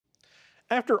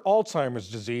After Alzheimer's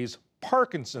disease,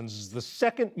 Parkinson's is the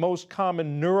second most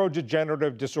common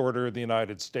neurodegenerative disorder in the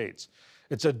United States.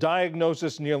 It's a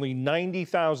diagnosis nearly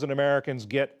 90,000 Americans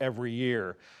get every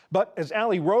year. But as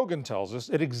Ali Rogin tells us,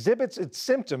 it exhibits its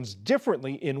symptoms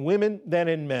differently in women than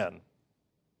in men.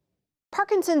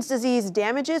 Parkinson's disease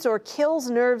damages or kills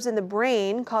nerves in the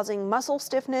brain, causing muscle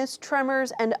stiffness,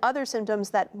 tremors, and other symptoms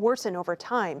that worsen over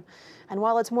time. And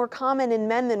while it's more common in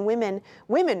men than women,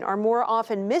 women are more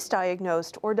often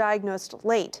misdiagnosed or diagnosed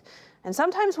late. And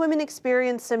sometimes women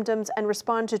experience symptoms and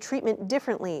respond to treatment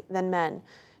differently than men.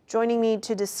 Joining me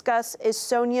to discuss is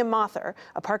Sonia Mathur,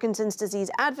 a Parkinson's disease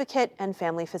advocate and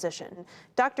family physician.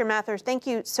 Dr. Mathur, thank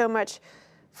you so much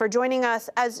for joining us.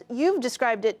 As you've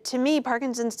described it, to me,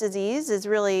 Parkinson's disease is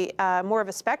really more of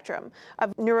a spectrum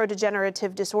of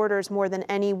neurodegenerative disorders more than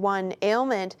any one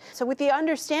ailment. So with the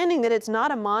understanding that it's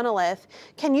not a monolith,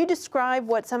 can you describe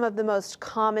what some of the most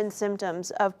common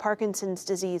symptoms of Parkinson's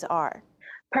disease are?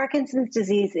 Parkinson's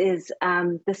disease is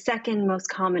the second most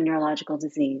common neurological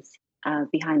disease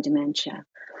behind dementia,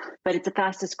 but it's the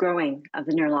fastest growing of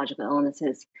the neurological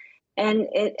illnesses. And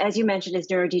it, as you mentioned, is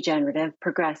neurodegenerative,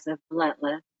 progressive,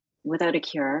 relentless, without a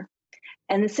cure.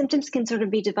 And the symptoms can sort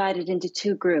of be divided into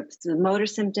two groups. The motor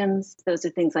symptoms, those are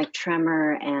things like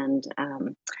tremor and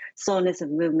slowness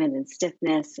of movement and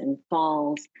stiffness and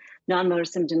falls. Non-motor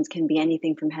symptoms can be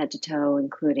anything from head to toe,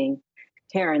 including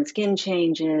hair and skin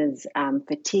changes,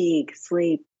 fatigue,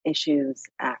 sleep issues,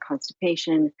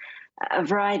 constipation, a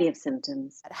variety of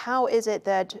symptoms. How is it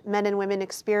that men and women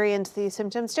experience these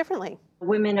symptoms differently?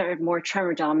 Women are more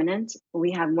tremor dominant.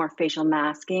 We have more facial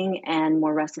masking and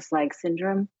more restless leg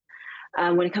syndrome.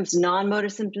 When it comes to non-motor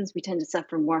symptoms, we tend to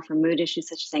suffer more from mood issues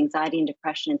such as anxiety and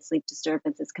depression and sleep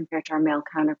disturbances compared to our male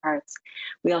counterparts.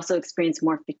 We also experience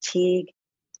more fatigue,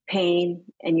 pain,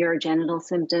 and urogenital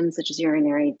symptoms such as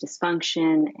urinary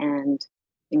dysfunction and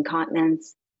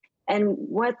incontinence. And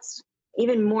what's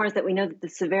even more is that we know that the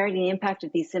severity and impact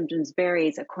of these symptoms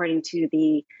varies according to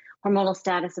the hormonal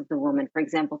status of the woman, for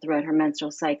example, throughout her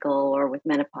menstrual cycle or with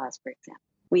menopause, for example.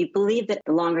 We believe that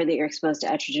the longer that you're exposed to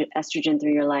estrogen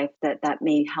through your life, that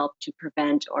may help to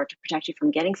prevent or to protect you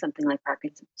from getting something like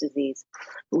Parkinson's disease.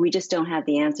 But we just don't have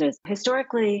the answers.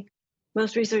 Historically,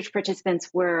 most research participants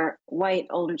were white,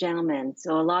 older gentlemen.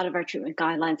 So a lot of our treatment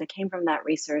guidelines that came from that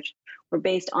research were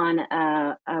based on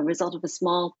a result of a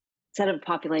small set of a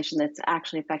population that's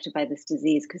actually affected by this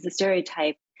disease, because the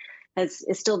stereotype is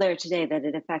still there today that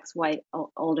it affects white,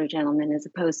 older gentlemen, as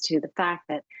opposed to the fact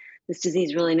that this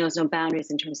disease really knows no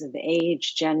boundaries in terms of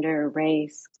age, gender,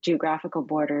 race, geographical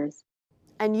borders.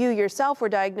 And you yourself were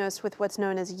diagnosed with what's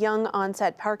known as young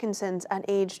onset Parkinson's at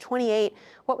age 28.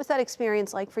 What was that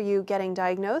experience like for you getting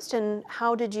diagnosed, and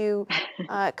how did you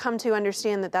come to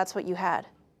understand that that's what you had?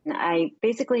 I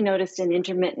basically noticed an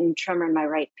intermittent tremor in my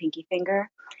right pinky finger.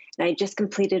 And I just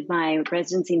completed my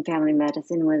residency in family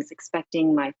medicine, was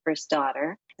expecting my first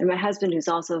daughter. And my husband, who's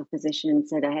also a physician,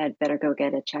 said I had better go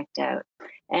get it checked out.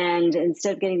 And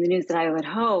instead of getting the news that I had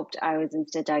hoped, I was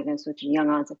instead diagnosed with young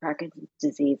onset Parkinson's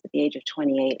disease at the age of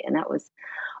 28. And that was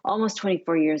almost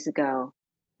 24 years ago.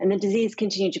 And the disease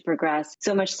continued to progress,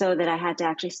 so much so that I had to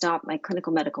actually stop my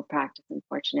clinical medical practice,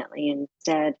 unfortunately.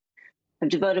 Instead, I've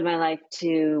devoted my life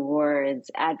towards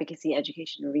advocacy,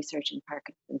 education, and research in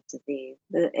Parkinson's disease.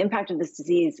 The impact of this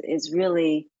disease is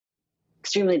really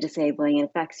extremely disabling. It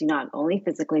affects you not only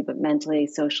physically, but mentally,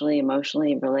 socially,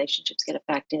 emotionally, relationships get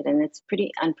affected. And it's pretty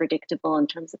unpredictable in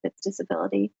terms of its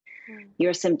disability.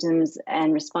 Your symptoms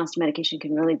and response to medication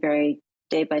can really vary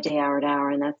day by day, hour to hour,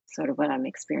 and that's sort of what I'm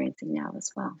experiencing now as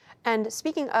well. And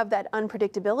speaking of that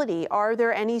unpredictability, are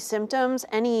there any symptoms,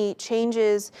 any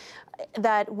changes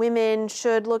that women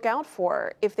should look out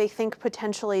for if they think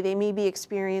potentially they may be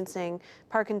experiencing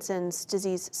Parkinson's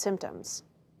disease symptoms?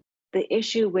 The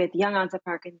issue with young onset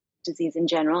Parkinson's disease in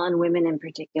general, and women in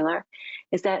particular,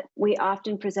 is that we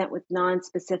often present with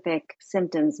non-specific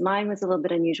symptoms. Mine was a little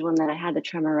bit unusual in that I had the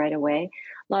tremor right away.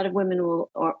 A lot of women will,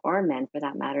 or men for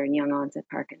that matter, in young onset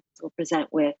Parkinson's will present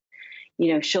with,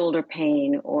 shoulder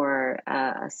pain or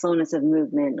slowness of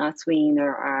movement, not swinging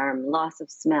their arm, loss of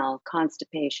smell,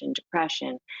 constipation,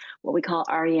 depression, what we call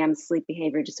REM, sleep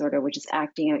behavior disorder, which is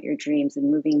acting out your dreams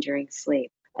and moving during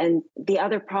sleep. And the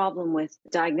other problem with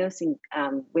diagnosing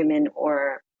women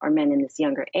or men in this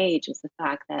younger age is the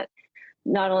fact that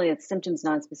not only are the symptoms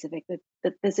nonspecific, but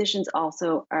the physicians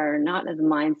also are not of the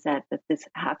mindset that this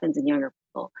happens in younger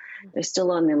people. They're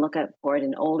still on the lookout for it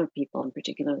in older people, and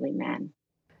particularly men.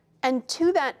 And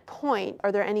to that point,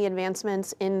 are there any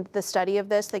advancements in the study of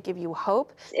this that give you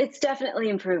hope? It's definitely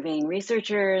improving.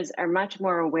 Researchers are much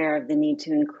more aware of the need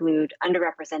to include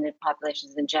underrepresented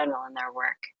populations in general in their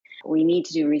work. We need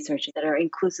to do research that are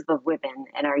inclusive of women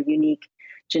and our unique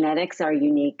genetics, our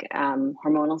unique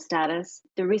hormonal status.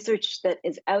 The research that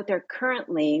is out there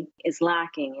currently is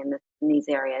lacking in these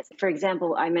areas. For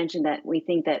example, I mentioned that we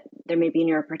think that there may be a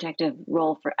neuroprotective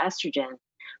role for estrogen.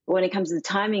 But when it comes to the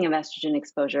timing of estrogen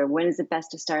exposure, when is it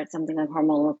best to start something like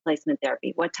hormonal replacement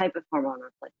therapy? What type of hormone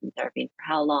replacement therapy and for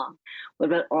how long? What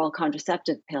about oral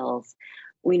contraceptive pills?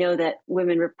 We know that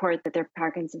women report that their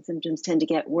Parkinson's symptoms tend to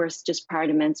get worse just prior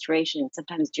to menstruation,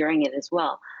 sometimes during it as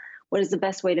well. What is the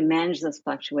best way to manage those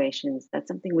fluctuations? That's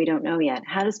something we don't know yet.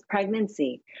 How does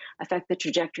pregnancy affect the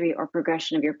trajectory or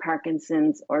progression of your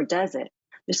Parkinson's, or does it?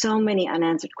 There's so many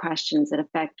unanswered questions that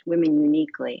affect women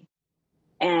uniquely.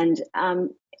 And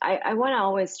I want to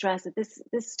always stress that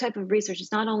this type of research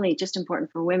is not only just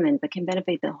important for women, but can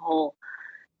benefit the whole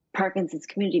Parkinson's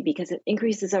community because it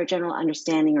increases our general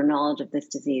understanding or knowledge of this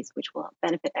disease, which will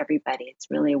benefit everybody. It's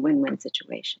really a win-win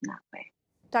situation that way.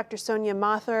 Dr. Sonia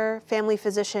Mathur, family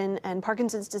physician and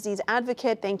Parkinson's disease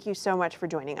advocate, thank you so much for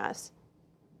joining us.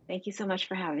 Thank you so much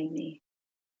for having me.